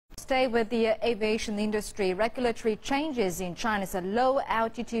stay with the aviation industry. Regulatory changes in China's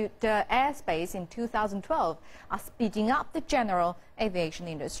low-altitude airspace in 2012 are speeding up the general aviation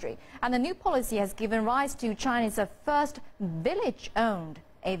industry. And the new policy has given rise to China's first village-owned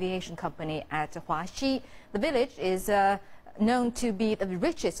aviation company at Huaxi. The village is known to be the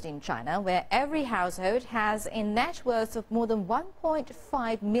richest in China, where every household has a net worth of more than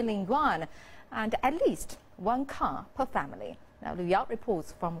 1.5 million yuan and at least one car per family. Now, Liu Yao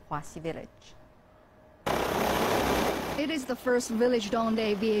reports from Huaxi Village. It is the first village-owned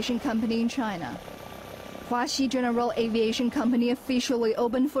aviation company in China. Huaxi General Aviation Company officially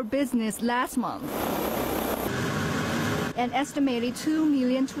opened for business last month. An estimated 2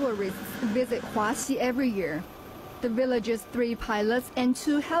 million tourists visit Huaxi every year. The village's 3 pilots and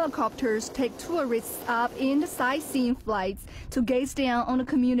 2 helicopters take tourists up in the sightseeing flights to gaze down on a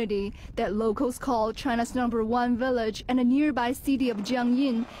community that locals call China's #1 village and a nearby city of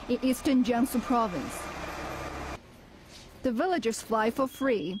Jiangyin in eastern Jiangsu Province. The villagers fly for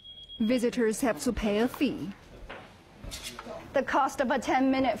free. Visitors have to pay a fee. The cost of a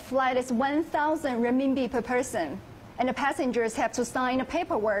 10-minute flight is 1,000 renminbi per person. And the passengers have to sign a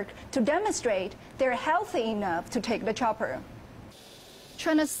paperwork to demonstrate they're healthy enough to take the chopper.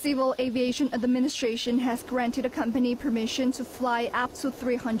 China's Civil Aviation Administration has granted the company permission to fly up to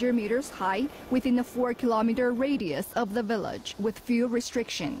 300 meters high within a 4-kilometer radius of the village with few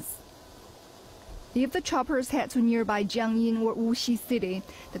restrictions. If the choppers head to nearby Jiangyin or Wuxi city,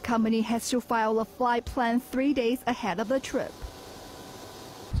 the company has to file a flight plan 3 days ahead of the trip.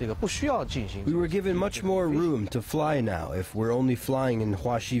 We were given much more room to fly now if we're only flying in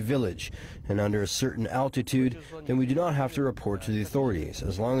Huaxi village and under a certain altitude, then we do not have to report to the authorities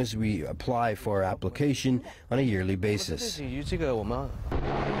as long as we apply for our application on a yearly basis.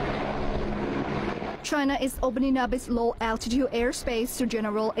 China is opening up its low-altitude airspace to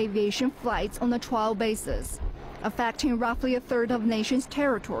general aviation flights on a trial basis, affecting roughly a third of the nation's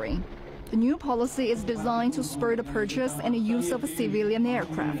territory. The new policy is designed to spur the purchase and the use of civilian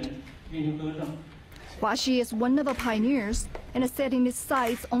aircraft. Huaxi is one of the pioneers and is setting its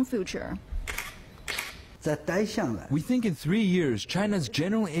sights on future. We think in 3 years, China's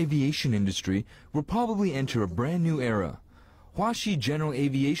general aviation industry will probably enter a brand new era. Huaxi General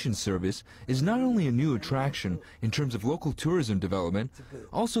Aviation Service is not only a new attraction in terms of local tourism development,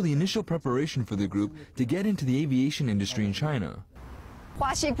 also the initial preparation for the group to get into the aviation industry in China.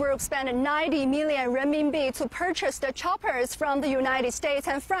 Huaxi Group spent 90 million renminbi to purchase the choppers from the United States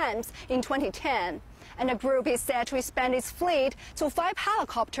and France in 2010. And the group is set to expand its fleet to 5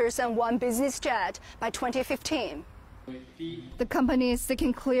 helicopters and 1 business jet by 2015. The company is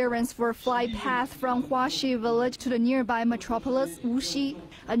seeking clearance for a flight path from Huaxi village to the nearby metropolis Wuxi,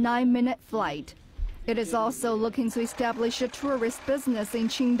 a 9-minute flight. It is also looking to establish a tourist business in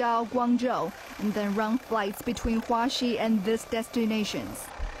Qingdao, Guangzhou, and then run flights between Huaxi and these destinations.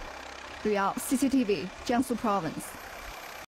 Liu Yao, CCTV, Jiangsu Province.